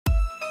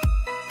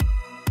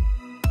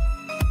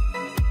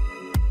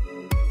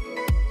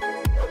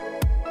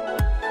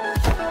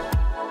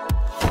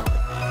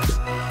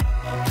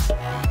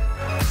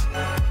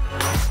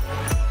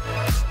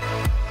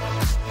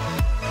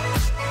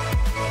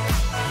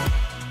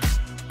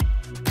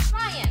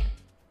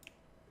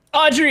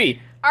Audrey!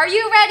 Are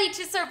you ready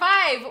to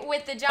survive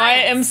with the giants? I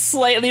am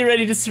slightly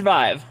ready to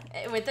survive.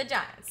 With the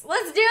giants.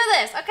 Let's do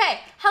this.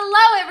 Okay.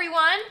 Hello,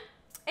 everyone.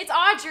 It's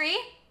Audrey.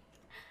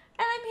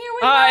 And I'm here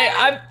with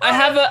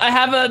I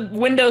have a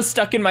window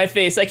stuck in my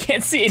face. I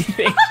can't see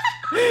anything.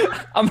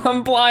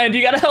 I'm blind.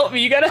 You gotta help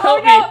me. You gotta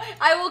help me.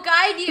 I will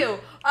guide you.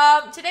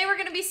 Today we're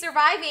gonna be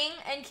surviving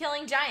and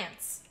killing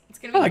giants. It's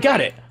gonna be I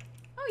got it.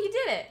 Oh, you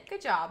did it.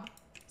 Good job.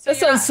 That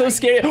sounds so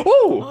scary.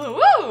 Ooh!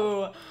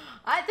 Ooh!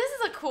 This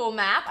is a cool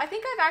map. I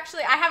think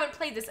I haven't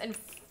played this in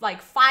like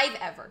 5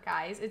 ever,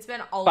 guys. It's been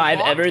a long time.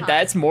 5 ever?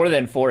 That's more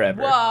than 4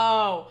 ever.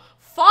 Whoa.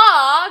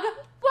 Fog?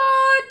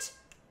 What?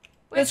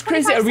 That's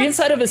crazy. Are we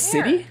inside of a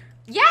city?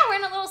 Yeah, we're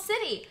in a little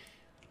city.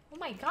 Oh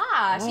my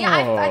gosh.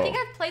 Yeah, I think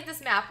I've played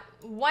this map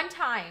one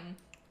time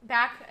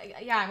back.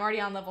 Yeah, I'm already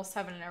on level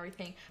 7 and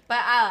everything. But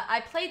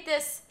I played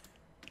this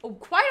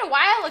quite a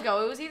while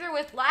ago. It was either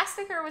with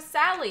Lastic or with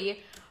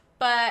Sally.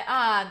 But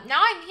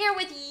now I'm here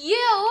with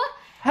you.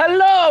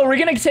 Hello! We're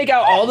gonna take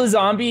out all the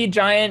zombie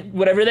giant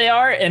whatever they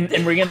are, and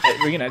we're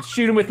gonna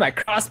shoot them with my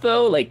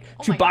crossbow like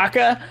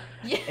Chewbacca,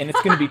 yeah. And it's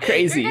gonna be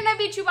crazy. You're gonna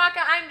be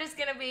Chewbacca. I'm just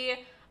gonna be.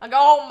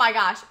 Oh my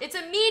gosh! It's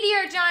a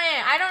meteor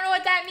giant. I don't know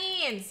what that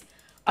means.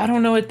 I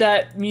don't know what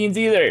that means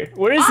either.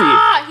 Where is he?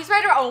 Ah, he's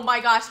right around. Oh my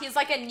gosh! He's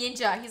like a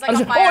ninja. He's like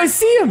a fire. Oh, I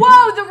see him!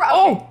 Whoa!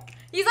 Okay.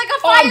 He's like a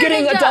fire ninja. I'm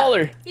getting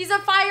 $1. He's a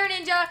fire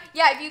ninja.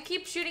 Yeah, if you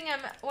keep shooting him,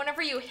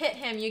 whenever you hit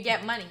him, you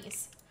get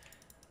monies.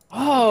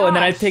 Oh, and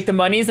then I take the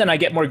monies and I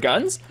get more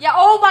guns? Yeah,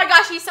 oh my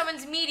gosh, he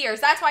summons meteors.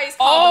 That's why he's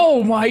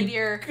called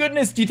meteor.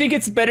 Goodness. Do you think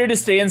it's better to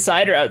stay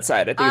inside or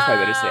outside? I think it's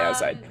probably better to stay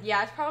outside.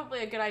 Yeah, it's probably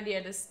a good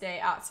idea to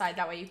stay outside.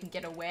 That way you can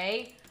get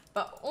away.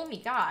 But oh my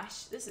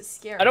gosh, this is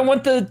scary. I don't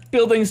want the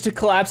buildings to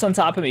collapse on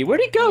top of me.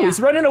 Where'd he go? Yeah. He's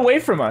running away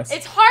from us.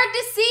 It's hard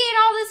to see in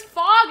all this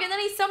fog, and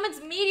then he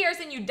summons meteors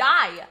and you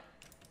die.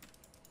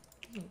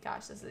 Oh my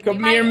gosh, this is.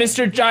 Come here,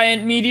 Mr.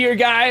 Giant Meteor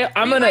Guy.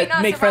 I'm gonna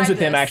make friends with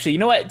him, actually. You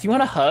know what? Do you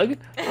want a hug?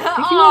 I think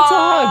he wants a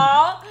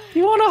hug. Do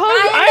you want a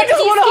hug? I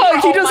just want a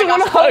hug. He doesn't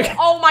want a hug.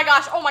 Oh my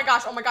gosh, oh my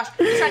gosh, oh my gosh.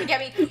 He's trying to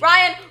get me.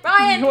 Ryan.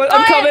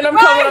 I'm coming. I'm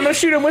gonna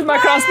shoot him with my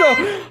crossbow.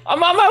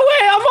 I'm on my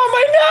way.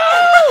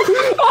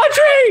 No!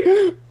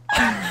 Audrey!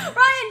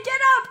 Ryan,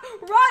 get up!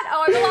 Run!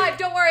 Oh, I'm alive.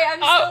 Don't worry, I'm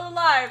still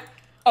alive.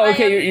 Oh,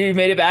 okay, you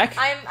made it back?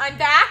 I'm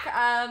back.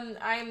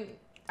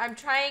 I'm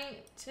trying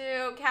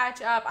to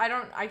catch up.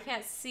 I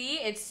can't see.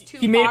 It's too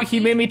foggy. He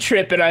made me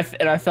trip and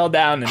I fell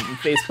down and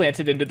face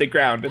planted into the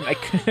ground and I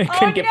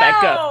couldn't get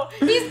back up.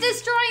 He's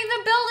destroying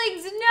the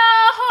buildings.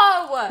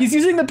 No! He's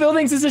using the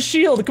buildings as a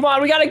shield. Come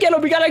on, we gotta get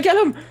him. We gotta get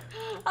him.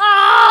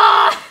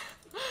 Ah!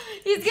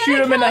 He's gonna shoot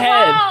him in the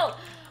head.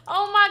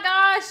 Oh my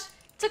gosh!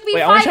 Took me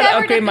 5 I want to try to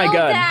ever upgrade to my build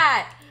gun.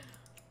 that.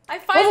 I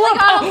finally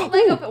got a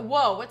leg up.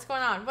 Whoa! What's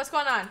going on? What's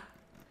going on?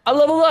 I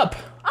leveled up.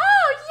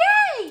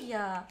 Oh yay!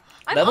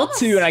 I'm level almost...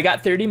 2 and I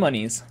got 30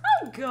 monies.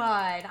 Oh good.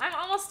 I'm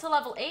almost to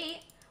level 8.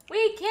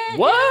 We can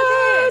do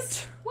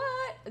this.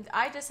 What?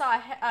 I just saw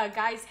a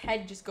guy's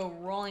head just go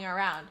rolling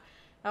around.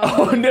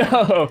 Oh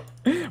no!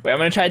 Wait, I'm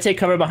gonna try to take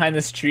cover behind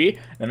this tree. And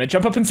I'm gonna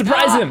jump up and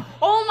surprise him.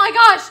 Oh my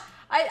gosh!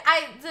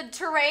 The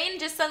terrain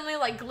just suddenly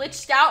like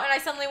glitched out, and I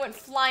suddenly went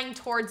flying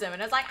towards him,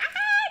 and I was like, ah,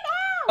 no!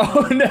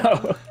 Oh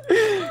no!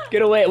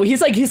 Get away! Well,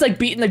 he's like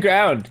beating the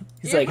ground.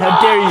 He's like,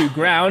 how dare you,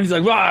 ground? He's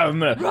like, rah, I'm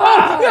gonna.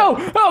 Ah, no!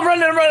 Oh,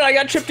 run! I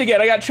got tripped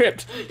again. I got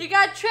tripped. You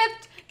got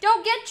tripped.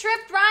 Don't get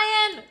tripped,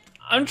 Ryan.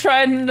 I'm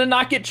trying to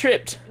not get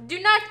tripped. Do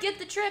not get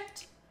the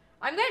tripped.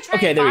 I'm gonna try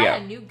to buy a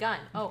new gun.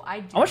 Oh,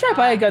 I want to try to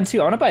buy a gun too.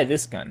 I want to buy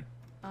this gun.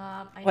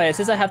 Wait, it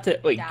says I have to.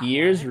 Wait,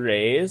 gears,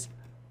 raise.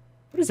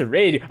 What is a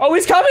raid? Oh,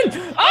 he's coming!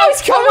 Oh,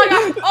 he's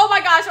coming! Oh my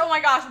gosh! Oh my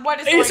gosh! What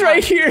is going on? He's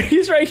right here!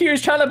 He's right here!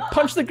 He's trying to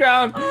punch the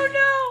ground! Oh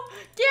no!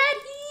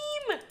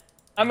 Get him!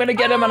 I'm gonna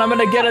get him and I'm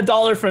gonna get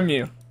 $1 from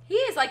you. He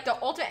is like the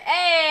ultimate.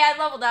 Hey, I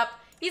leveled up.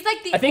 He's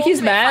like the. I think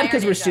he's mad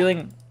because we're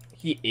stealing.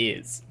 He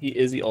is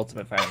the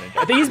ultimate fire ninja.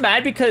 I think he's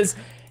mad because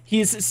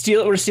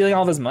we're stealing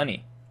all of his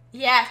money.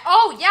 Yeah.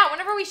 Oh yeah.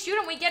 Whenever we shoot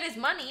him, we get his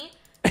money.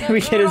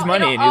 We get his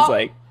money, and he's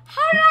like.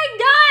 How did I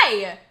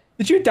die?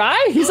 Did you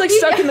die? He's like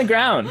stuck in the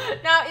ground.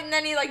 No, and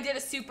then he like did a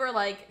super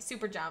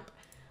jump.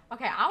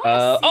 Okay, I want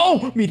to see.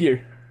 Oh,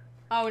 meteor.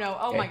 Oh no!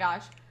 Oh my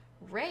gosh,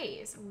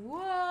 raise!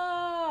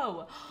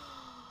 Whoa!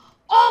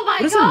 Oh my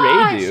gosh! What does a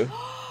ray do?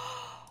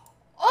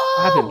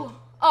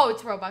 Oh,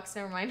 it's Robux.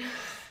 Never mind.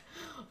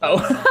 Oh.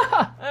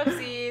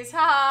 Oopsies!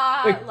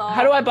 Ha! Wait,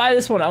 how do I buy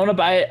this one? I want to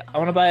buy it.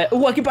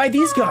 Oh, I can buy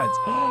these guns.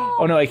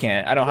 Oh no, I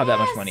can't. I don't have that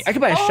much money. I can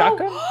buy a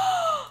shotgun.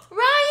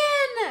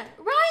 Ryan!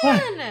 Where are you?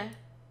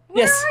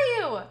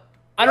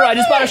 I don't know. I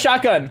just bought a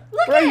shotgun.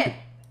 Look at it.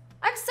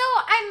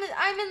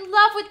 I'm in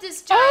love with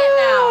this giant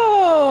now.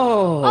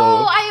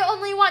 Oh, I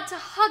only want to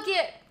hug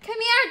it. Come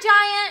here,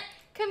 giant.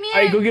 Come here.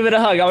 All right, go give it a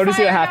hug. I want to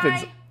see what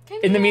happens.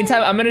 In the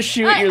meantime, I'm gonna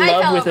shoot your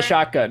love with a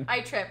shotgun.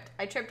 I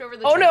tripped over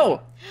the. Oh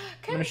no!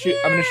 I'm gonna shoot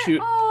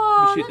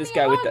this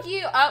guy with the.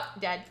 Oh,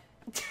 dead.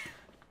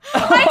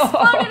 I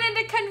exploded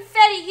into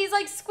confetti. He's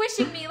like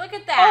squishing me. Look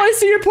at that. Oh, I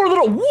see your poor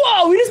little.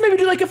 Whoa! He just made me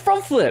do like a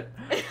front flip.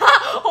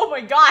 Oh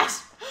my gosh.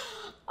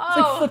 It's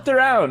like flipped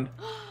around.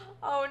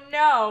 Oh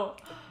no.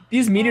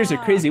 These meteors are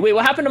crazy. Wait,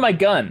 what happened to my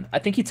gun? I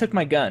think he took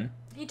my gun.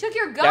 He took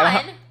your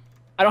gun?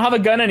 I don't have a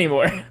gun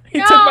anymore. He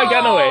took my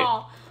gun away.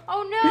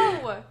 Oh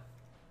no.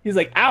 He's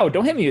like, ow,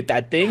 don't hit me with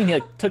that thing. And he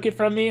like took it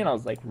from me and I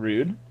was like,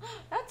 rude.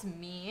 That's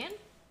mean.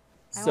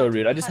 So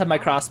rude. I just had my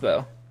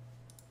crossbow.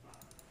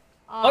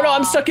 Oh no,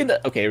 I'm stuck in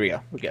the... Okay, here we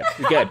go. We're good.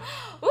 We're good.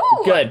 Ooh.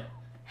 We're good.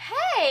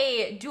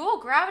 Hey, dual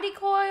gravity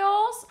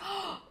coils.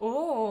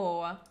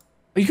 Oh.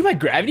 You can buy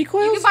gravity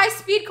coils? You can buy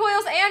speed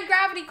coils and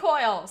gravity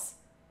coils.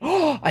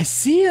 Oh, I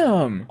see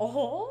them.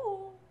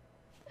 Oh.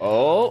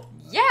 Oh.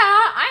 Yeah,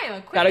 I am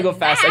equipped. Gotta go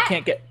fast. That. I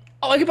can't get...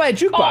 Oh, I can buy a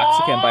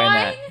jukebox. Okay, I'm buying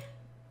that.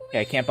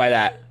 Okay, I can't buy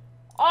that.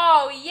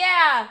 Oh,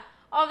 yeah.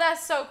 Oh,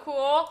 that's so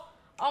cool.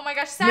 Oh my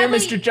gosh, sadly... Here,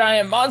 Mr.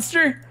 Giant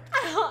Monster.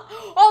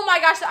 Oh my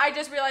gosh, I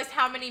just realized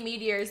how many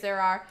meteors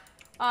there are.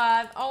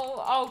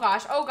 Oh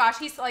gosh,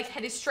 he's like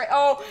headed straight.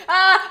 Oh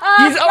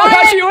gosh, I'm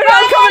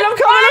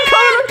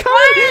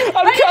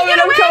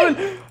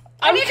coming.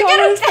 I'm coming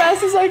as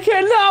fast as I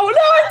can. No,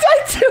 I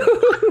died too.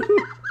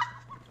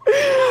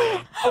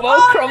 I'm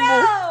all crumbled.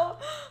 No.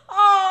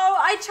 Oh,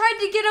 I tried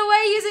to get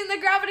away using the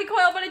gravity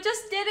coil, but it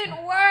just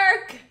didn't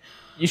work.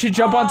 You should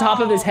jump on top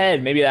of his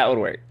head. Maybe that would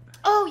work.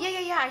 Oh,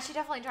 yeah, I should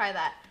definitely try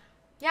that.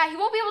 Yeah, he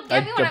won't be able to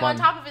get me when I'm on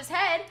top of his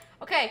head.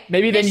 Okay.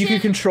 Maybe then you can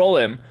control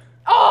him.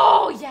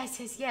 Oh, yes,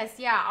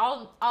 yeah.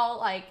 I'll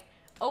like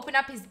open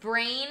up his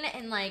brain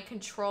and like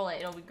control it.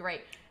 It'll be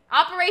great.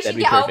 Operation That'd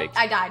be perfect. Oh,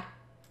 I died.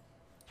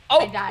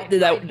 Oh, I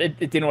died.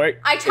 It didn't work.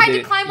 I tried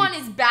to climb on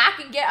his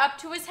back and get up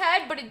to his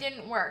head, but it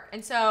didn't work.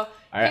 And so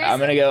all right, I'm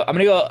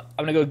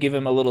gonna go give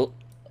him a little.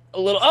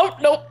 Oh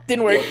nope,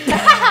 didn't work.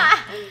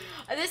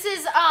 This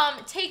is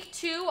take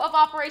 2 of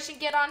Operation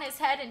Get on His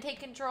Head and Take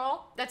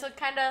Control. That's a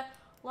kind of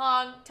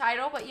long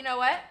title, but you know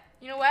what?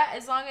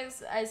 As long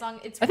as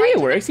it's. I think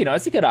it works.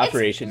 It's a good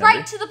operation. It's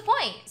right to the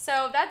point.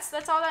 So that's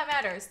all that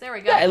matters. There we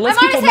go. Yeah, it lets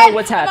people know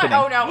what's happening.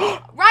 Oh no,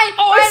 Ryan!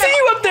 Oh, I see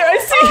you up there. I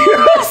see you.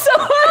 I'm so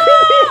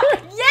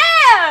happy.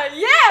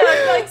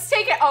 Yeah. Let's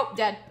take it. Oh,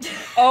 dead.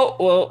 Oh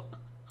well.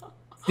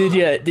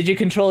 Did you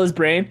control his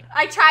brain?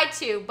 I tried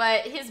to,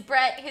 but his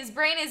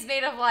brain is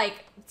made of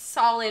like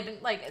solid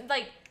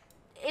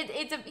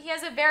he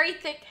has a very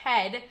thick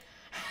head,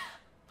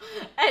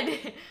 and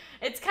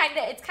it's kind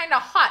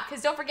of hot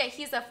because don't forget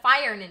he's a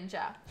fire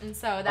ninja, and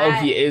so that. Oh,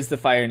 he is the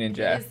fire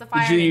ninja. He is the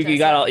fire ninja. You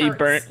got all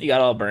burnt. You got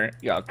all burnt.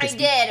 You got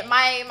crispy. I did.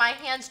 My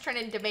hands turned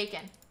into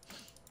bacon.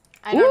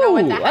 I don't know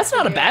what that. That's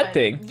not a bad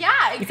thing.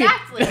 Yeah,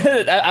 exactly.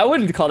 I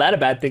wouldn't call that a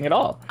bad thing at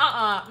all.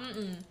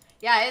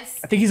 Yeah, it's.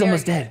 I think he's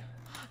almost dead.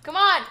 Come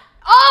on.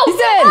 Oh, he's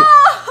dead.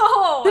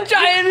 No! The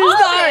giant is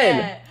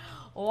died.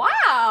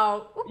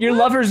 Wow. Your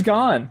lover's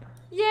gone.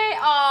 Yay!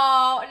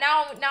 Oh,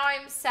 now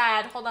I'm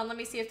sad. Hold on, let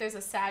me see if there's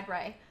a sad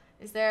ray.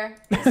 Is there?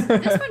 This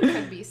one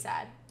could be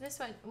sad. This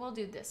one, we'll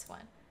do this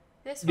one.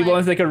 This one. You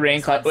want like a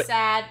rain cloud?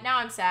 Sad. Now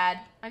I'm sad.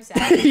 I'm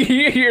sad.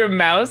 You're a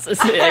mouse.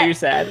 You're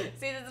sad.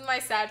 See, this is my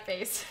sad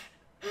face.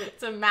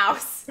 It's a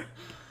mouse.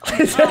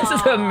 This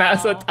is a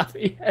mouse on top of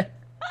your head.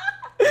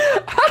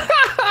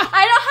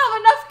 I don't have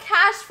enough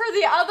cash for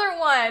the other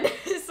one,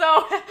 so.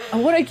 I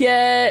want to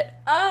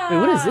get. Wait,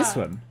 what is this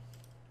one?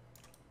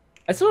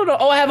 I still don't know.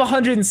 Oh, I have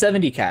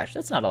 170 cash.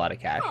 That's not a lot of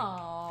cash.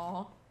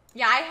 Oh.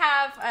 Yeah, I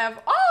have.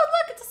 Oh,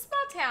 look, it's a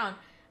small town.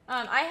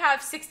 I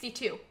have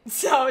 62,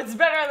 so it's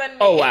better than me.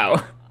 Oh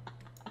wow.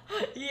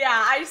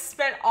 Yeah, I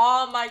spent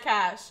all my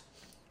cash.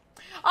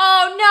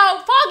 Oh no,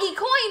 foggy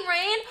coin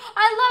rain!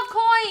 I love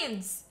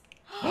coins.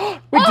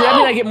 Wait, did that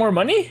mean I get more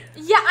money?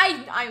 Yeah,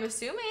 I'm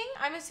assuming.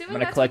 I'm assuming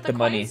gonna that's collect what the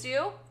money. coins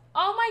do.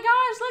 Oh my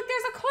gosh, look,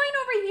 there's a coin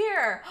over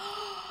here.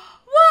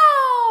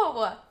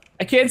 Whoa!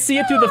 I can't see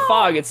it through the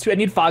fog. I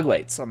need fog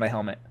lights on my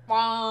helmet.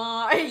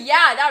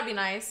 Yeah, that would be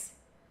nice.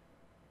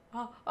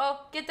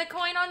 Oh, get the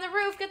coin on the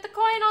roof. Get the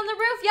coin on the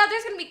roof. Yeah,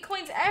 there's gonna be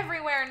coins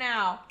everywhere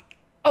now.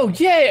 Oh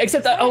yay!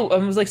 Except that I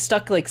was like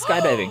stuck like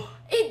skydiving.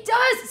 It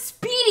does!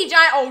 Speedy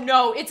giant! Oh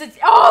no, he's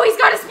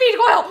got a speed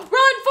coil!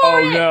 Run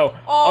for it! No.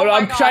 Oh no,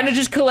 I'm gosh. trying to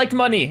just collect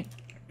money.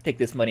 Take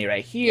this money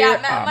right here.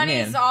 Yeah, money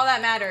is all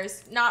that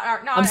matters.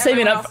 I'm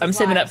saving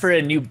up for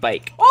a new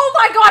bike. Oh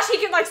my gosh, he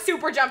can like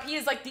super jump. He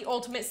is like the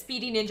ultimate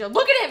speedy ninja.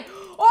 Look at him!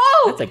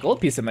 Oh! That's a gold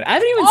piece of money. I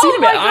haven't even seen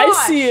him yet.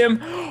 I see him.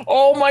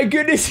 Oh my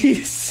goodness,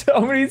 he's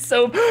so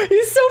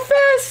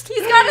fast.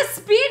 He's got a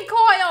speed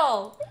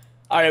coil.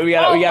 All right, we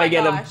gotta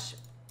get him.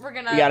 We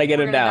gotta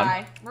get him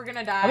down. We're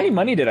gonna die. How many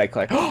money did I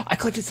collect? Oh, I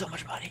collected so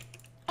much money.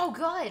 Oh,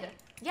 good.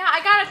 Yeah,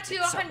 I got up to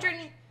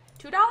 $102.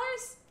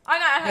 I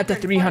got up to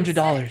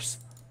 $300.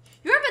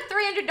 You're up at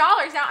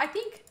 $300 now. I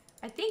think.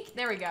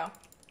 There we go.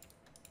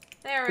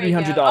 There we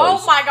 $300. go.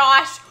 Oh my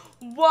gosh.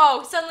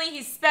 Whoa. Suddenly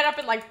he's sped up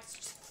and like.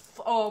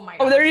 Oh my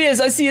god. Oh, there he is.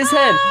 I see his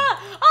head.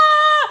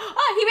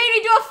 He made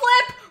me do a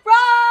flip.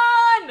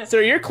 Run.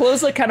 Sir, your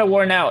clothes look kind of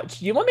worn out.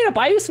 Do you want me to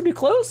buy you some new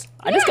clothes?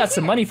 Yeah, I just got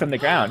some money from the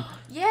ground.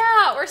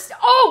 Yeah,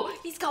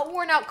 he's got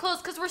worn out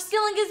clothes because we're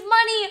stealing his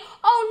money.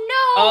 Oh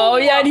no. Oh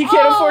yeah, and he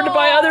can't afford to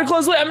buy other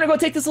clothes. Wait, I'm gonna go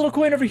take this little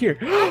coin over here.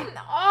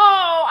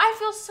 I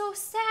feel so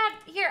sad.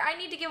 Here, I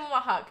need to give him a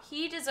hug.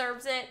 He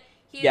deserves it.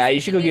 You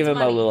should go give him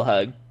a little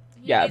hug.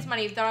 He needs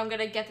money, though I'm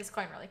gonna get this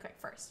coin really quick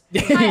first.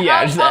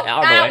 Yeah, just out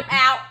of the way.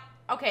 Ow.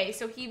 Okay,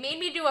 so he made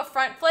me do a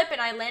front flip, and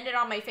I landed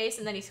on my face,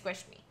 and then he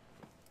squished me.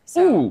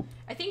 So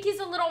I think he's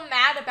a little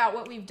mad about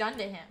what we've done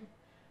to him.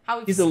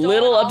 He's a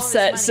little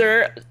upset,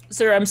 sir.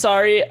 Sir, I'm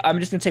sorry. I'm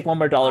just gonna take $1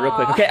 more real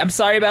quick. Okay, I'm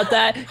sorry about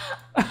that.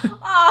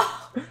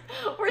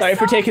 Sorry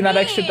for taking that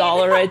extra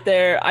 $1 right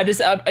there.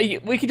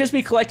 We could just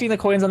be collecting the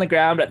coins on the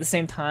ground, but at the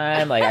same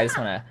time, like I just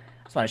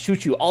wanna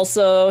shoot you.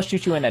 Also,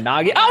 shoot you in the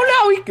noggin.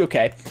 Oh no!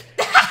 Okay.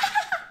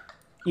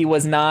 He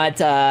was not.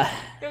 He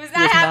was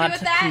not happy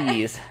with that.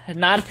 Pleased.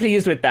 Not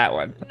pleased with that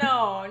one.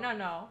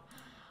 No.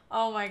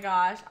 Oh my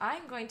gosh!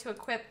 I'm going to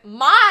equip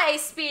my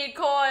speed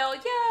coil.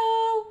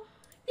 Yo.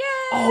 Yeah.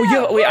 Oh,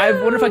 yeah. Wait, I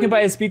wonder if I can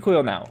buy a speed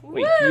coil now.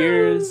 Wait,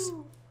 gears.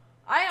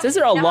 It says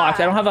they're all locked.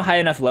 I don't have a high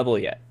enough level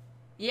yet.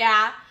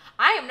 Yeah.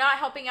 I am not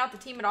helping out the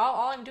team at all.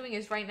 All I'm doing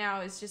right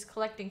now is just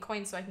collecting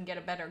coins so I can get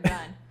a better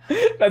gun.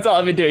 That's all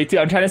I've been doing, too.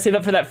 I'm trying to save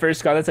up for that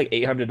first gun. That's like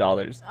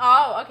 $800.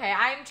 Oh, okay.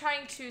 I'm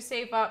trying to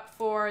save up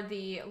for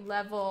the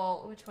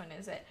level... Which one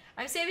is it?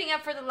 I'm saving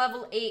up for the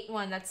level 8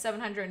 one. That's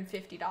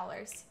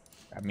 $750.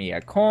 Got me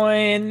a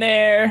coin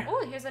there.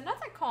 Oh, here's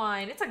another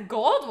coin. It's a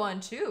gold one,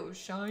 too.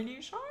 Shiny.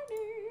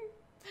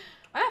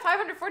 I'm at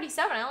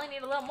 547. I only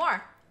need a little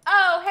more.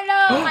 Oh,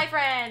 hello, my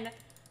friend.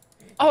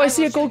 Oh, I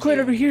see a gold coin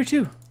over here,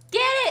 too.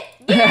 Get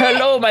it!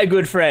 Hello, my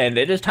good friend.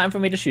 It is time for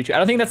me to shoot you. I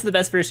don't think that's the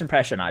best first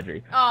impression,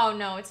 Audrey. Oh,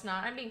 no, it's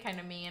not. I'm being kind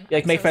of mean. You,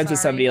 like, make friends with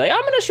somebody, like,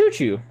 I'm gonna shoot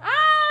you.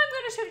 I'm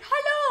gonna shoot you.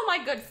 Hello,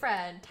 my good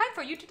friend. Time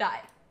for you to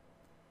die.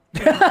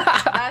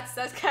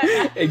 that's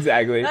kind of...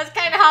 Exactly. That's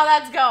kind of how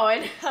that's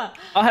going.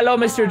 Oh, hello,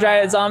 Mr.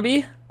 Giant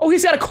Zombie. Oh,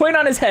 he's got a coin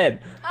on his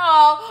head.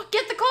 Oh,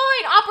 get the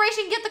coin!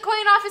 Operation get the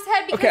coin off his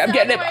head because okay, I'm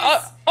getting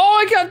otherwise...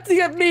 it. He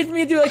got made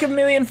me do like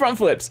 1,000,000 front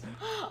flips.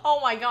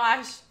 Oh my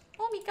gosh.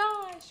 Oh my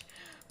gosh.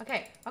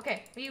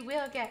 Okay, we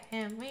will get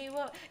him. We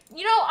will.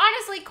 You know,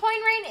 honestly,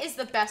 coin rain is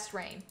the best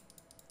rain.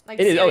 Like,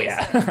 it is. seriously.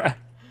 Oh yeah.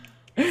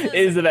 It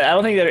is the best. I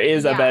don't think there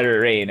is a better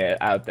rain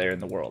out there in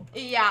the world.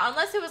 Yeah,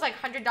 unless it was like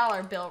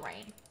 $100 bill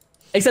rain.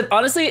 Except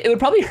honestly, it would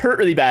probably hurt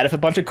really bad if a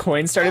bunch of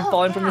coins started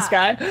falling from the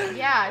sky.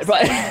 Yeah.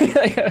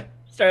 Like,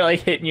 started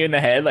like hitting you in the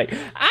head, like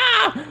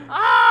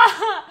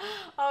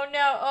Oh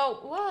no! Oh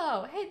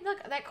whoa! Hey,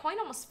 look, that coin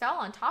almost fell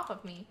on top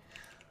of me.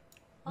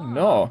 Oh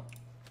no.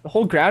 The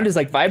whole ground is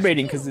like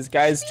vibrating because this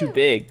guy is too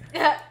big.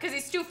 Because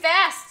he's too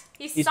fast.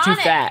 He's too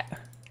fat.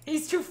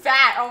 He's too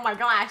fat. Oh my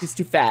gosh. He's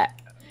too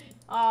fat.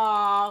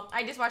 Oh,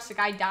 I just watched the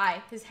guy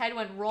die. His head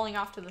went rolling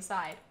off to the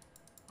side.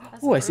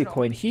 Oh, I see a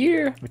coin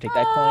here. I'm gonna take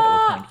that coin. Oh,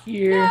 a coin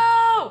here.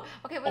 No.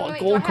 Okay, wait. A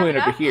gold coin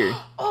over here.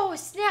 Oh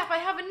snap! I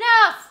have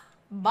enough.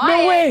 Buy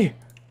no it. way.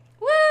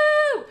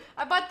 Woo!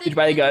 I bought the Did you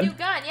buy the gun? new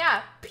gun.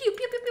 Yeah. Pew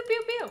pew pew pew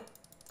pew pew.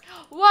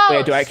 Whoa.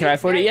 Wait, can I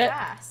afford it yet?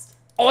 Fast.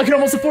 Oh, I can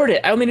almost afford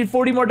it. I only need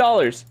 $40 more.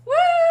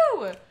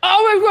 Woo!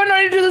 Oh, I'm going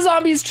right into the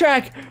zombies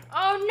track.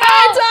 Oh no!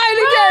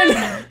 I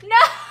died again. No!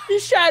 He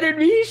shattered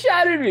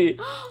me.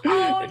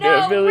 Oh into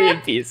a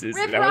million pieces.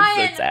 Rip and Ryan.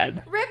 I was so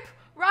sad. Rip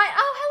Ryan.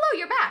 Oh, hello,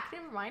 you're back.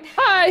 Never mind.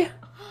 Hi.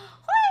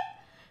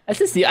 Nice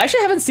to see you. I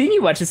actually haven't seen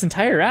you much this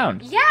entire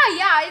round. Yeah.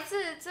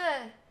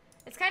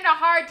 It's kind of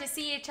hard to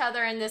see each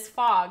other in this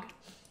fog.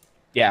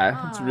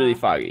 Yeah, it's really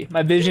foggy.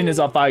 My vision is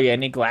all foggy. I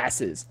need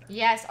glasses.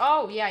 Yes.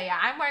 Oh, yeah.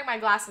 I'm wearing my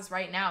glasses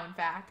right now, in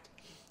fact.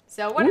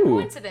 So what a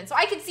coincidence. So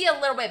I can see a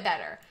little bit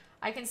better.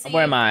 I can see. I'm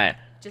wearing my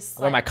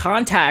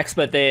contacts,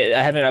 but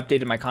I haven't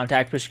updated my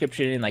contact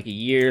prescription in like a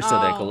year, so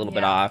they're like a little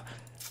bit off.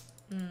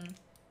 You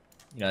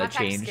know, that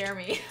changed. Scare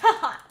me.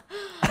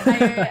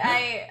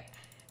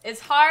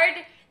 It's hard.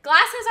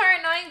 Glasses are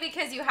annoying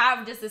because you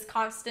have just this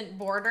constant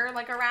border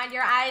like around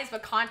your eyes,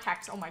 but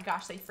contacts, oh my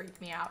gosh, they freak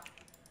me out.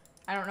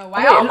 I don't know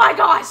why. Oh my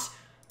gosh!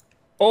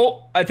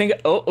 Oh,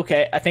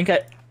 okay. I think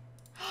I...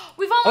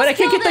 We've almost I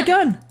can't get the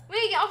gun!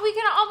 We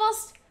can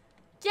almost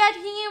get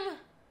him.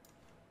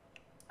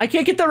 I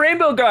can't get the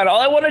rainbow gun. All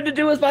I wanted to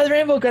do was buy the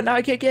rainbow gun. Now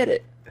I can't get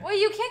it. Well,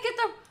 you can't get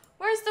the...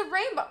 Where's the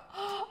rainbow?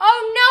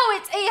 Oh no,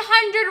 it's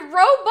 800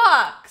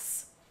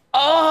 Robux.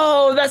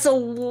 Oh, that's a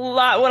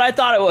lot what I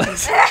thought it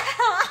was.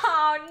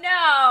 Oh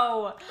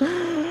no.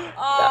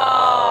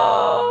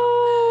 Oh,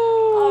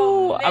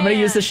 I'm gonna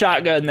use the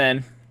shotgun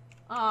then.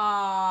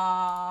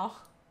 Oh.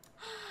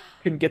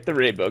 Couldn't get the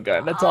rainbow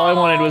gun. That's all I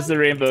wanted was the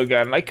rainbow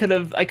gun. I could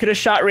have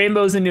shot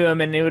rainbows into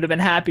him and he would have been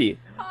happy.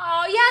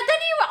 Oh yeah, then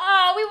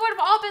we would have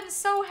all been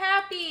so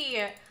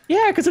happy.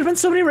 Yeah, because there've been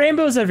so many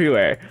rainbows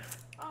everywhere.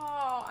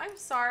 Oh, I'm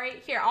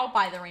sorry. Here, I'll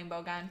buy the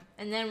rainbow gun,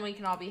 and then we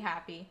can all be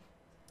happy.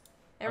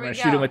 There we go. I'm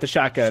gonna shoot him with the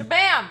shotgun.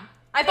 Bam!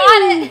 I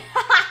bought it.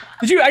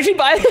 Did you actually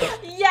buy it?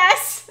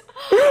 Yes.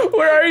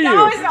 Where are you?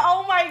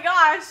 Oh my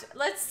gosh.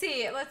 Let's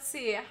see.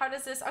 How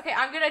does this? Okay,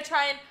 I'm gonna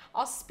try and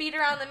I'll speed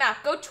around the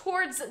map. Go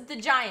towards the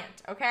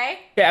giant. Okay.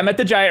 Okay, I'm at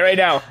the giant right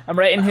now. I'm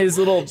right in his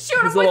little.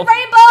 Shoot him with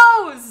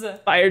rainbows.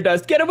 Fire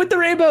dust. Get him with the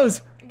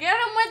rainbows. Get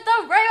him with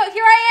the rainbows.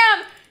 Here I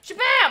am.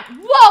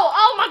 Shabam! Whoa!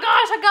 Oh my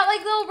gosh! I got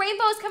like little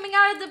rainbows coming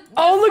out of the.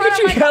 Oh, look at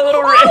you! You got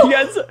little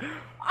rainbows.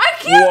 I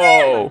killed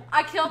him!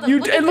 I killed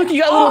him. Look,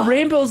 you got little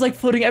rainbows like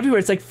floating everywhere.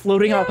 It's like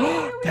floating out.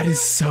 That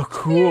is so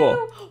cool.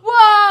 Whoa!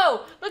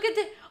 look at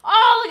the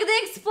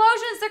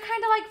explosions. They're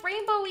kind of like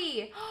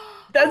rainbowy.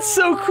 That's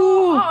so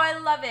cool. Oh, I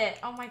love it.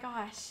 Oh my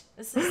gosh.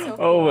 This is so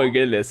cool. Oh my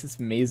goodness, it's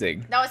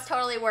amazing. That was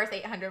totally worth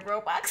 800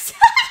 Robux.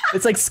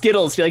 It's like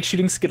Skittles. You're like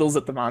shooting Skittles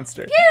at the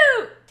monster.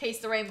 Pew!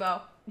 Taste the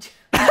rainbow.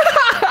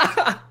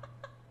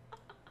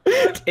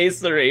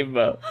 Taste the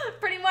rainbow.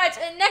 Pretty much.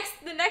 And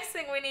the next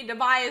thing we need to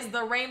buy is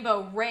the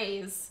rainbow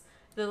rays.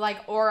 The like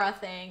aura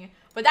thing.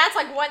 But that's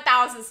like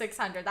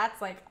 1,600.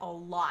 That's like a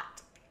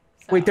lot.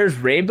 So. Wait, there's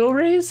rainbow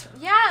rays?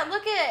 Yeah,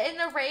 look at it. In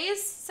the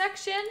rays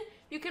section,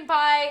 you can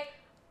buy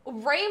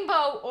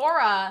rainbow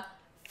aura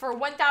for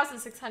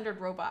 1,600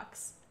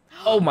 Robux.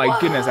 Oh my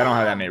goodness, I don't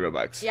have that many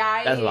Robux.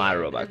 Yeah, that's a lot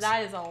of Robux.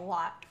 That is a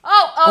lot.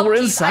 Oh, we're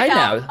geez, inside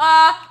now.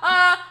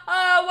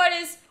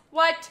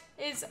 What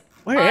is?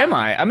 Where am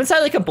I? I'm inside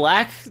like a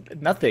black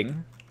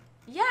nothing.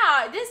 Yeah,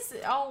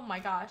 oh my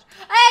gosh.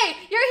 Hey,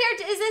 you're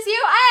here. Is this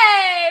you?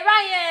 Hey,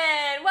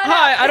 Ryan. What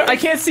Hi, up? I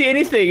can't see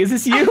anything. Is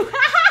this you?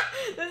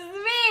 This is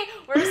me.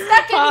 We're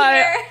stuck in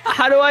here.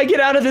 How do I get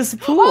out of this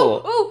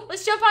pool? Oh,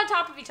 let's jump on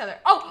top of each other.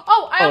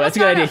 Oh, that's a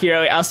good idea.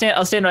 Here, I'll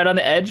stand right on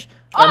the edge.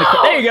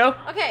 Oh, there you go.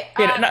 Okay.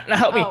 Now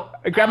help me.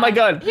 Grab my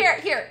gun.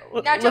 Here.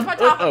 Now jump on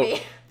top of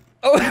me.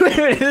 Oh,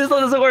 wait, this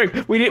one doesn't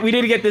work. We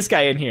need to get this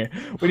guy in here.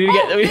 We need to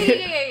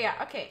get.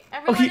 Yeah. Okay.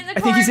 Everyone in the corner.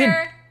 I think he's in.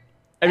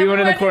 Everyone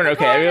in the corner.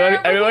 Okay,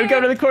 everyone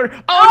come to the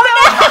corner. Oh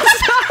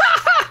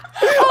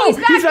no!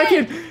 He's back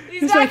in.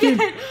 He's back in.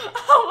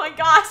 Oh my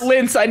gosh.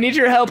 Lince, I need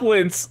your help,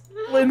 Lince.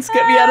 Lince,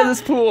 get me out of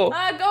this pool.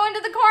 Go into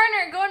the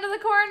corner. Go into the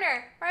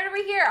corner. Right over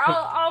here.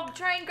 I'll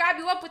try and grab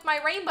you up with my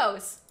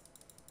rainbows.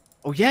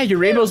 Oh yeah, your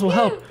rainbows will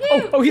help.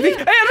 Pew, He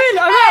thinks, hey,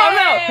 I'm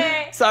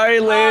out. Sorry,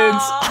 Lince.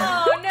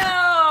 Oh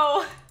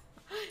no.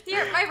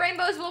 Here, my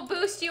rainbows will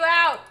boost you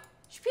out.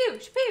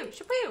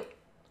 Shapoo.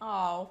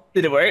 Oh.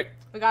 Did it work?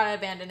 We gotta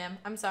abandon him.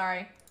 I'm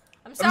sorry.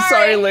 I'm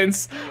sorry,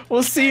 Lince.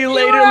 We'll see you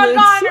later, You're a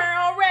Lince. goner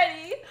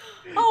already.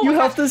 Oh you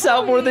helped us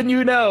out more than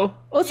you know.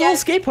 Oh, it's a little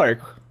skate park.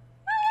 Oh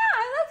yeah,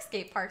 I like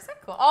skate parks. They're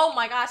cool. Oh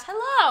my gosh,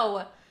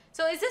 hello.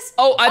 So is this?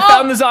 Oh, I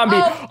found the zombie.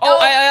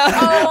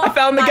 I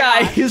found the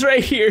guy. Gosh. He's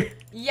right here.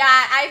 Yeah,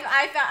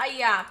 I found.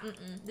 Yeah,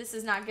 this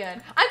is not good.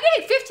 I'm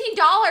getting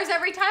 $15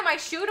 every time I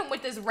shoot him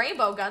with this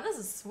rainbow gun. This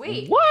is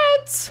sweet.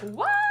 What?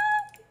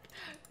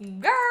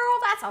 Girl,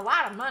 that's a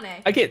lot of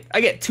money. I get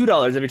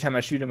 $2 every time I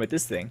shoot him with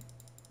this thing.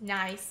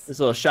 Nice. This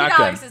little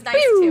shotgun. $2 is nice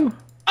too.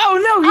 Oh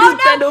no, he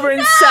just bent over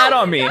and sat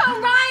on me. No,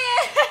 Ryan!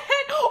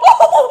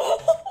 Oh!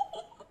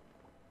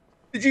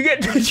 Did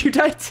you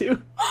die too? No,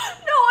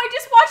 I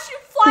just watched you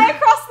fly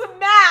across the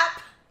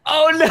map.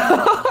 Oh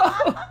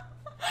no!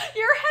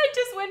 Your head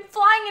just went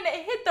flying and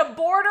it hit the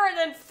border and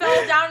then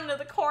fell down into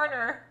the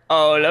corner.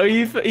 Oh no,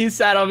 he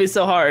sat on me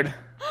so hard.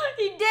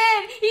 He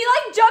did. He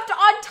like jumped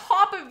on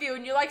top of you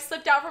and you like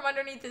slipped out from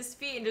underneath his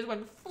feet and just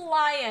went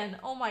flying.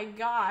 Oh my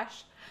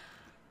gosh.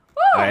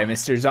 Woo. All right,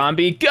 Mr.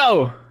 Zombie,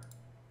 go.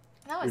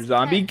 That was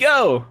Zombie, intense.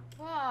 go.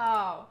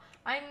 Wow.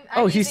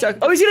 He's stuck.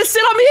 Oh, he's gonna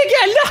sit on me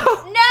again. No.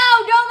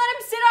 No, don't let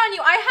him sit on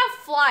you. I have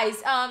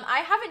flies.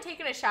 I haven't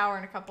taken a shower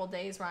in a couple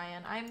days,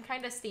 Ryan. I'm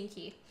kind of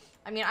stinky.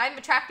 I mean, I'm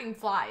attracting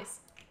flies.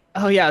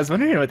 Oh yeah, I was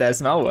wondering what that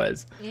smell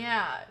was.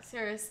 Yeah,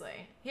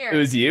 seriously. Here. It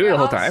was you the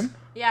whole time?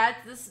 Yeah,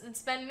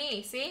 it's been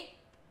me. See?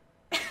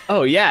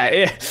 Oh yeah.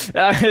 You should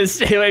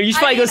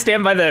probably go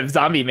stand by the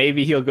zombie.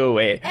 Maybe he'll go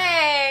away.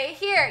 Hey,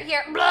 here.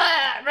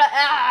 Blah, blah,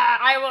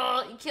 I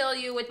will kill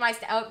you with my.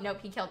 Oh nope,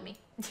 he killed me.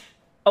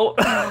 Oh.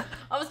 I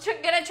was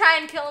gonna try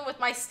and kill him with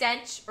my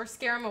stench or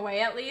scare him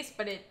away at least,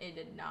 but it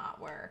did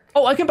not work.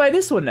 Oh, I can buy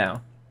this one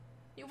now.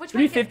 Which one?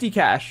 350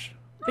 cash.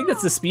 I think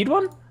that's the speed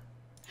one.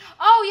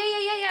 Oh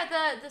yeah.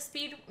 The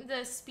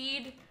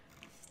speed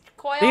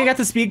coil. I think I got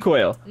the speed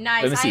coil.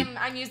 Nice. Let me see.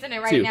 I'm using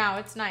it right now.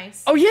 It's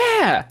nice. Oh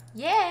yeah.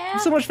 Yeah. I'm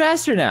so much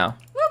faster now.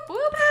 Whoop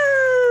whoop.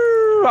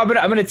 I'm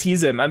gonna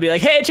tease him. I'll be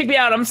like, hey, check me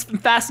out. I'm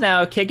fast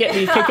now. Can't get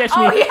me. Can't catch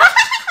me.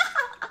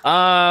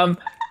 Yeah.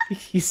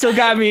 He still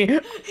got me. He hit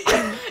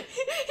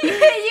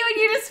you and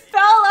you just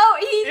fell out.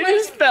 He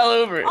just fell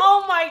over.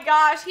 Oh my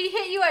gosh, he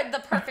hit you at the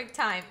perfect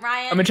time,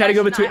 Ryan. I'm gonna try to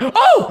go between.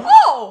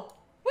 Oh,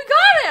 we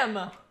got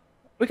him.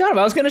 We got him.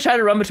 I was gonna try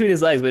to run between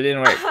his legs, but it didn't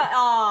work.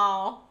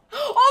 Oh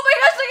my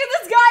gosh, look at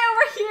this guy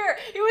over here.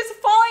 He was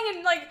falling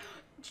and like.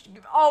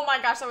 Oh my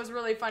gosh, that was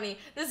really funny.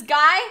 This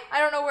guy, I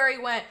don't know where he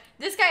went.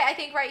 This guy, I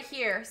think right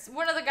here,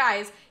 one of the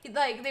guys,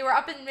 they were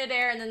up in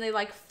midair and then they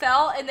like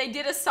fell and they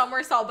did a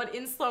somersault, but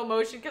in slow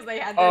motion because they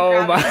had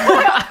their gravity.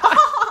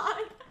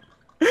 My.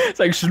 It's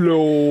like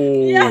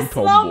slow. Yeah,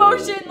 slow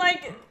motion,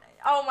 like,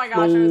 oh my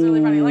gosh, it was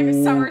really funny, like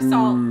a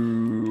somersault.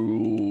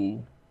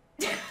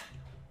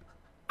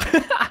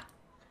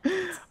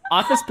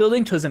 Office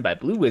building chosen by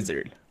Blue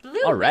Wizard.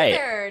 Blue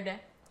Wizard.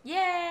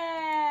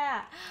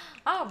 Yeah.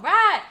 All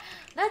right.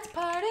 Let's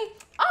party.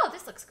 Oh,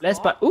 this looks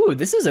cool. Ooh,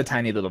 this is a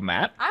tiny little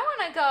map. I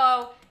want to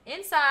go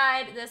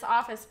inside this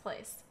office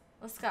place.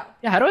 Let's go.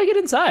 Yeah, how do I get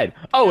inside?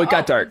 Oh, it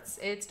got dark.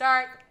 It's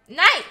dark.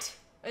 Night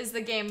is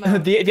the game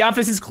mode. The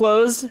office is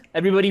closed.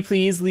 Everybody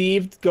please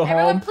leave. Go home.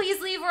 Everyone please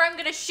leave or I'm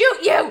going to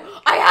shoot you.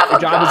 I have a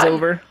gun. Your job is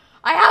over.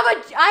 I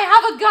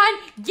have a gun.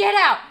 Get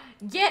out.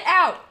 Get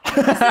out.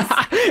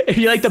 If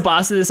you're like the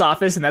boss of this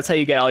office and that's how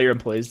you get all your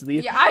employees to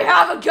leave. Yeah, I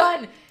have a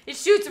gun. It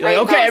shoots You're like,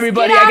 rainbows. okay,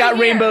 everybody, Get I out got of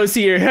here. rainbows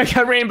here. I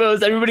got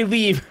rainbows. Everybody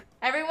leave.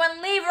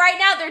 Everyone leave right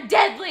now. They're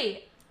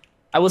deadly.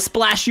 I will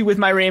splash you with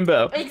my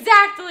rainbow.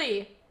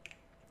 Exactly.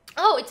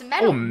 Oh, it's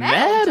metal. Oh,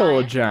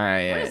 metal giant.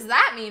 giant. What does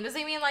that mean? Does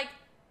it mean like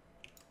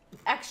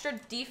extra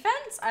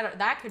defense? I don't.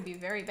 That could be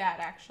very bad,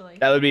 actually.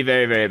 That would be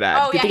very, very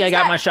bad. Oh, Good yeah, thing I he's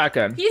got got- my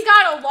shotgun. He's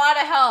got a lot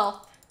of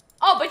health.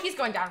 Oh, but he's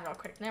going down real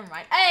quick. Never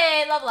mind.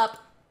 Hey, level up.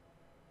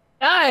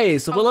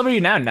 Nice. So what level are you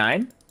now?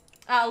 9?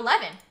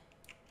 11.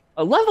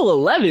 A level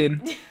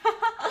 11?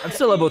 I'm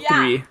still level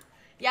 3.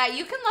 Yeah,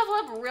 you can level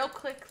up real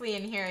quickly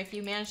in here if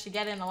you manage to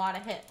get in a lot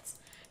of hits.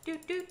 Do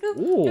do do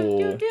Ooh.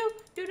 do do do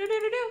do do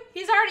do do.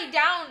 He's already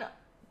down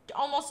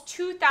almost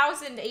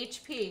 2,000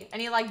 HP,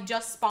 and he like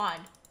just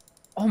spawned.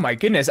 Oh my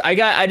goodness. I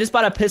just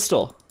bought a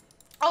pistol.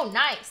 Oh,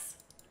 nice.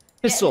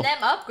 Pistol.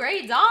 Getting them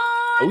upgrades on.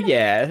 Oh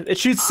yeah. It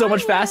shoots so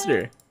much yeah.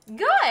 faster.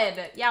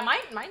 Good. Yeah,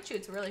 mine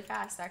shoots really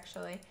fast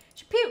actually.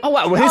 Pew. Oh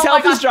wow, his my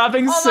health is gosh.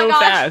 dropping Oh my so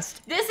gosh.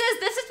 fast. This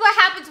is what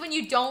happens when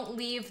you don't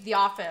leave the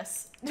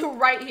office.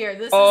 Right here.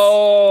 This is.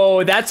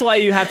 Oh, that's why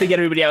you have to get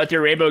everybody out with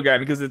your rainbow gun,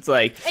 because it's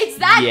like, It's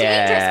that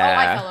yeah. dangerous.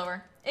 Oh, I fell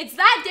over. It's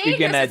that dangerous.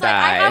 You're gonna It's like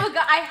I die. have a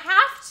gun. I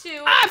have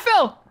to. I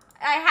fell.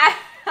 I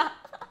have.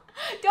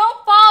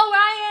 Don't fall,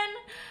 Ryan.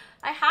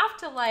 I have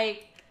to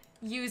like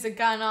use a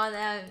gun on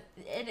them.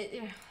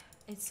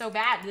 It's so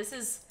bad. This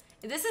is.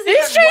 He's even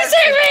worse.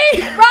 chasing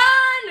me!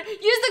 Run!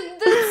 Use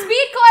the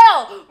speed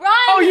coil.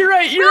 Run! Oh, you're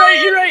right. You're Run!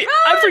 right. You're right.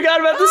 I Run! forgot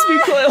about the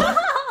speed coil.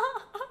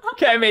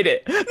 Okay, I made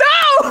it. No!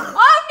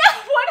 Oh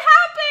no! What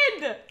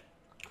happened?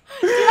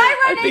 Did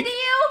I run think- into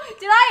you?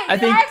 Did I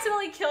think-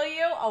 accidentally kill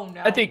you? Oh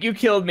no! I think you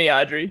killed me,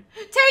 Audrey.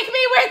 Take me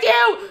with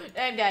you.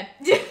 I'm dead.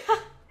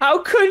 How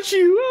could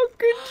you? How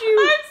could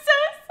you? I'm so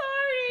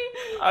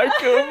sorry. I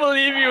couldn't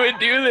believe you would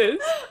do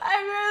this.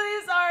 I'm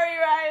really sorry,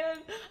 Ryan.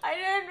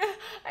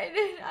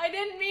 I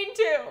didn't mean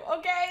to.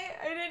 Okay,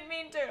 I didn't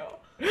mean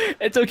to.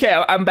 It's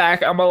okay. I'm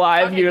back. I'm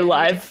alive. Okay, You're good,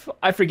 alive.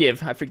 I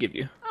forgive. I forgive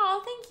you.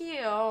 Oh, thank you.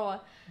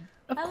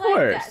 Of I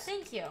course. like that.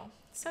 Thank you.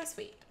 So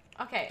sweet.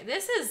 Okay,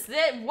 this is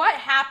what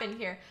happened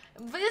here.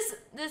 This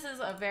is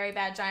a very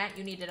bad giant.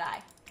 You need to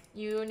die.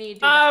 You need to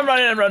die. I'm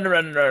running. I'm running.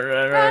 Run. Run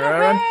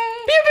away!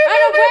 Pew, pew,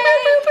 Run pew, away!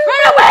 pew, pew,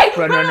 Run away!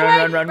 Run, Run run, away!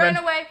 run, run, Run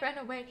run. away! Run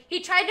away! He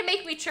tried to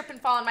make me trip and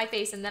fall on my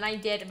face, and then I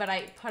did, but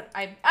I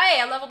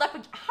leveled up. How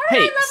did I Hey,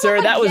 level sir,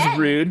 up that was again?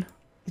 rude.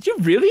 Did you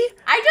really?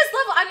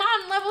 I'm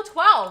on level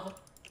 12.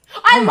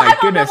 Oh my I'm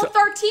goodness. on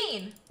level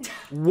 13.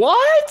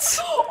 What?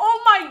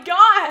 Oh my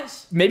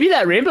gosh. Maybe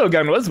that rainbow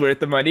gun was worth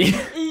the money.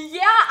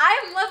 Yeah,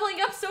 I'm leveling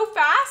up so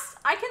fast.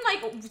 I can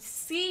like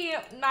see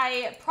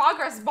my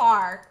progress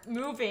bar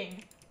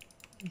moving.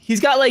 He's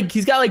got like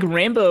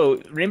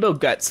rainbow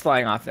guts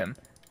flying off him.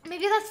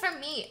 Maybe that's from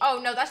me. Oh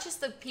no, that's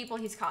just the people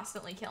he's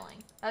constantly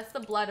killing. That's the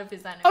blood of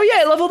his enemies. Oh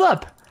yeah, I leveled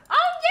up.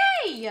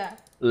 Oh yay!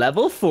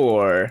 Level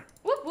 4.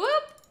 Whoop whoop.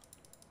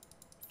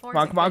 Come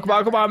on,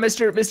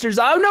 Mr.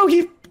 Oh no,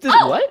 he did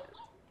Oh, what?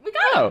 We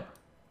got Oh. him.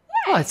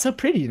 Oh, it's so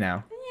pretty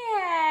now.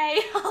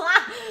 Yay!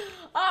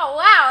 Oh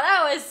wow,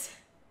 that was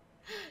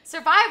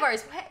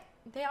survivors. What?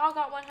 They all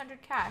got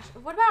 100 cash.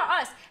 What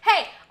about us?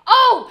 Hey,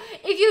 oh,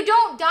 if you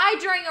don't die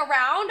during a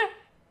round,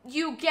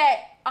 you get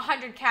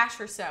 100 cash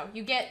or so.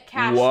 You get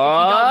cash if you don't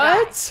die.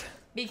 What?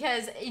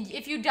 Because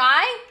if you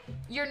die,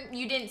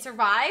 you didn't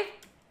survive,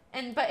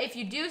 but if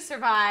you do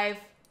survive,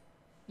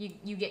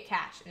 you get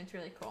cash, and it's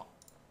really cool.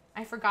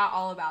 I forgot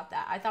all about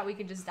that. I thought we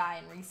could just die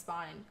and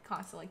respawn and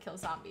constantly kill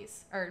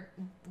zombies or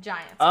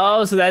giants.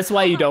 Oh, so that's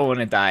why you don't want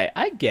to die.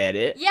 I get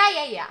it.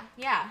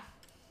 Yeah.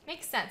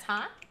 Makes sense,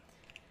 huh?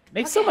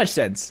 Makes so much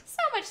sense.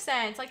 So much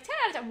sense. Like 10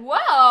 out of 10.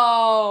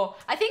 Whoa!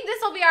 I think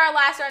this will be our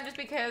last round just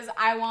because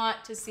I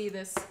want to see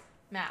this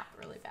map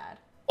really bad.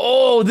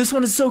 Oh, this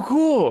one is so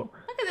cool.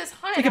 Look at this It's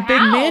haunted like a big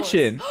house.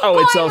 mansion. Oh,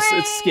 it's Coin also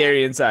rain! it's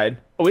scary inside.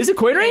 Oh, is it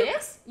coin rain? It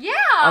is? Yeah.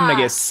 I'm gonna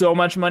get so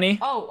much money.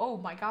 Oh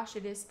my gosh,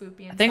 it is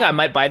spoopy inside. I think I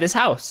might buy this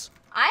house.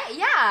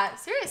 Yeah,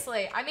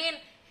 seriously. I mean,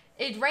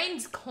 it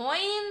rains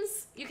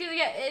coins. You can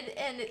get it,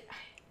 and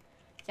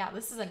yeah,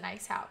 this is a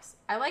nice house.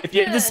 I like If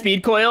you have the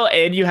speed coil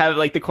and you have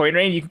like the coin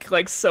rain, you can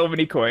collect so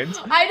many coins.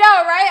 I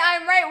know, right?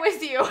 I'm right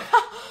with you.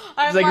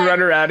 I'm Just like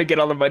run around and get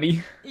all the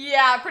money.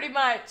 Yeah, pretty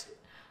much.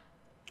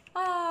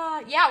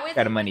 Yeah, with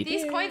Got money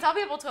these there. coins, I'll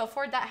be able to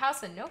afford that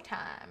house in no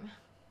time.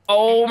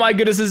 Oh my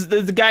goodness,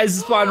 the guy's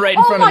spawned right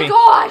in front Oh of me. my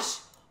gosh!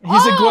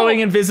 He's a glowing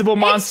invisible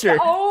monster.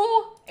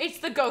 It's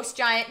the ghost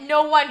giant.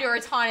 No wonder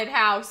it's haunted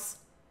house.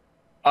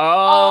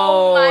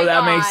 Oh, my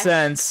that makes gosh.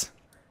 sense.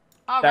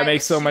 All That right,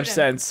 makes let's so much shoot him.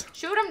 sense.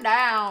 Shoot him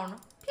down.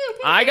 Pew,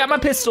 pew, I got my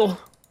pew, pew. pistol.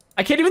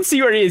 I can't even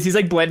see where he is. He's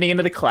like blending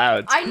into the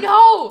clouds. I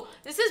know.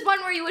 This is one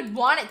where you would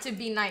want it to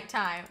be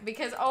nighttime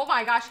because oh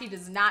my gosh, he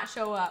does not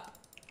show up.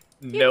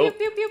 Nope.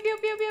 Pew, pew, pew, pew,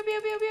 pew, pew,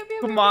 pew, pew, pew,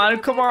 Come pew, on,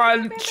 pew, come pew, on.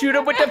 pew, pew, Shoot pew,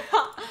 him with pew, the...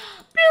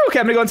 pew. Okay,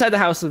 I'm gonna go inside the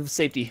house of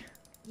safety.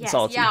 And Yes,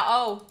 solitude. yeah.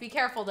 Oh, be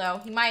careful though.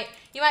 He might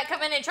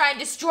come in and try and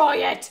destroy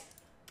it.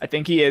 I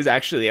think he is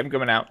actually. I'm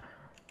coming out.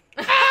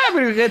 I'm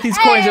gonna get these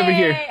coins over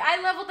here. Hey,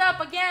 I leveled up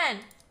again.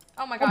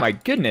 Oh my Oh gosh. my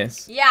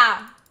goodness.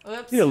 Yeah.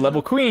 Oops. You're a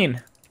level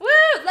queen. Woo!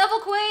 Level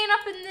queen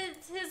up in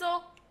the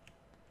hizzle.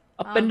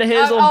 Up in the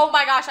hizzle. Oh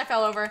my gosh, I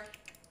fell over.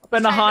 Up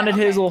in the haunted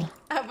hizzle.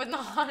 Up in the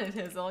haunted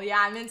hizzle. Yeah,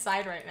 I'm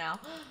inside right now.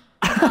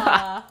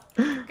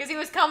 Because he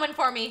was coming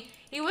for me.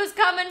 He was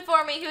coming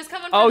for me. He was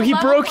coming for Oh, the he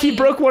level queen.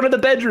 broke one of the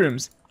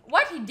bedrooms.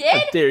 What, he did?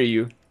 How dare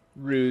you.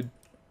 Rude.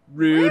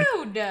 Rude.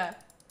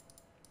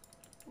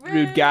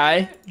 Rude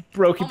guy.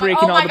 Breaking oh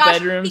all my the gosh.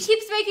 bedrooms. He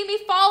keeps making me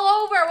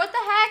fall over. What the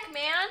heck,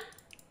 man?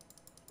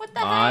 What the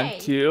heck? On,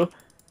 two.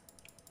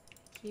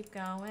 Keep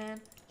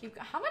going.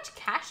 How much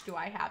cash do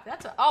I have?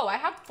 Oh, I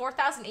have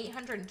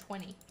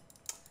 4,820.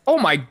 Oh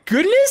my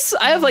goodness!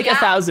 I have like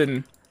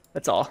 1,000.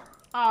 That's all.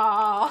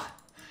 Oh,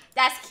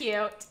 that's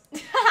cute.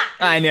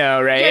 I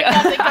know, right? You're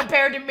nothing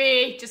compared to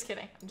me. Just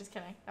kidding. I'm just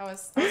kidding. That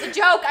was a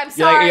joke. I'm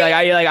sorry. You're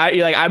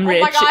like I'm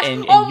rich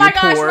and oh my you're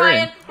gosh, poor.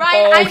 Ryan. And,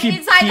 Ryan, I'm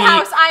inside the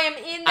house. I am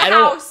in the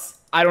house.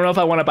 I don't know if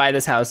I want to buy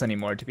this house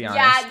anymore, to be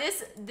honest. Yeah,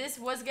 this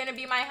was gonna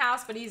be my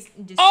house, but he's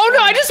destroyed. Oh no!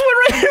 I just went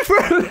right in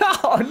front of it.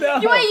 Oh no!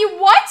 Wait, you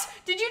what?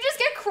 Did you just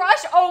get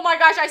crushed? Oh my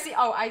gosh! I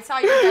saw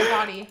your dead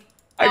body.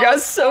 I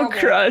got so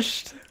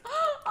crushed.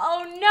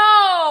 Oh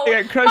no!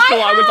 I got crushed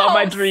along with all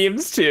my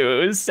dreams too.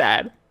 It was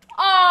sad.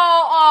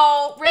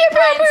 Oh, rip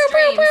Ryan's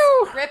dreams.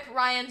 Rip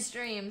Ryan's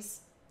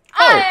dreams.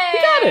 Oh, hey, we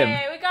got him.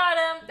 We got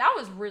him. That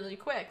was really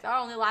quick. That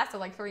only lasted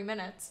like 3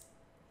 minutes.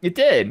 It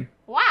did.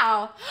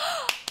 Wow.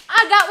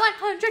 I got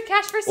 100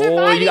 cash for surviving.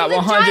 Oh, you got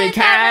 100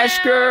 cash,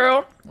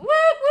 girl. Woo,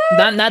 woo.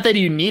 Not that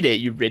you need it,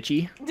 you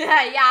Richie.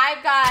 Yeah,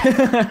 I've got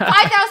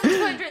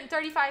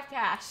 5,235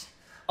 cash.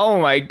 Oh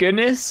my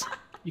goodness.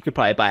 You could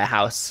probably buy a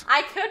house.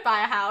 I could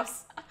buy a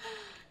house.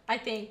 I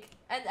think.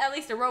 At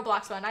least a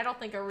Roblox one. I don't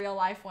think a real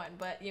life one,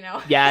 but you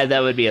know. Yeah, that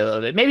would be a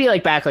little bit. Maybe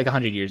like back like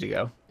 100 years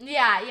ago.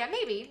 Yeah,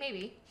 maybe.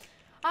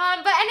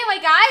 But anyway,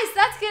 guys,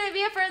 that's gonna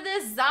be it for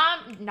this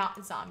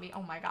not zombie.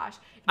 Oh my gosh.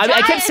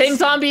 I kept saying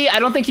zombie. I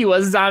don't think he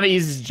was a zombie.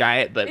 He's a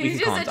giant, but he's we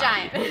can call him just a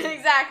giant.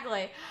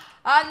 Exactly.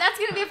 That's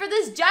gonna be it for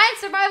this giant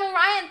survival.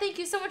 Ryan, thank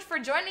you so much for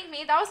joining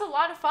me. That was a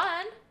lot of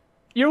fun.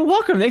 You're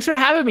welcome. Thanks for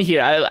having me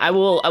here. I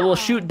will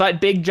shoot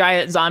big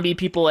giant zombie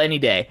people any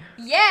day.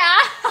 Yeah.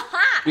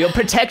 We'll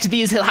protect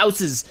these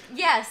houses.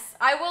 Yes,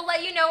 I will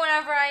let you know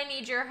whenever I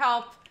need your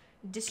help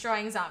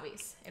destroying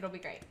zombies. It'll be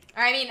great.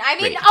 I mean,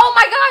 Great. oh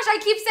my gosh, I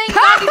keep saying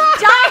zombies.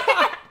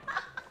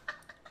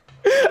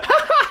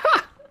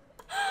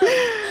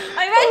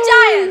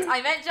 Giants.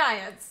 I meant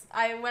giants.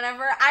 I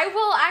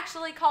will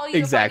actually call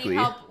you if I need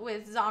help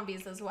with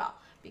zombies as well,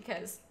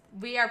 because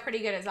we are pretty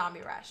good at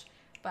Zombie Rush.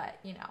 But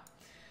you know.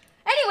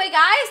 Anyway,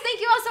 guys, thank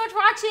you all so much for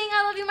watching.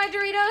 I love you, my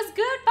Doritos.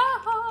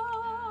 Goodbye.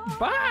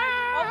 Bye.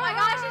 Oh my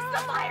gosh, it's the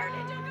Fire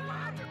Ninja.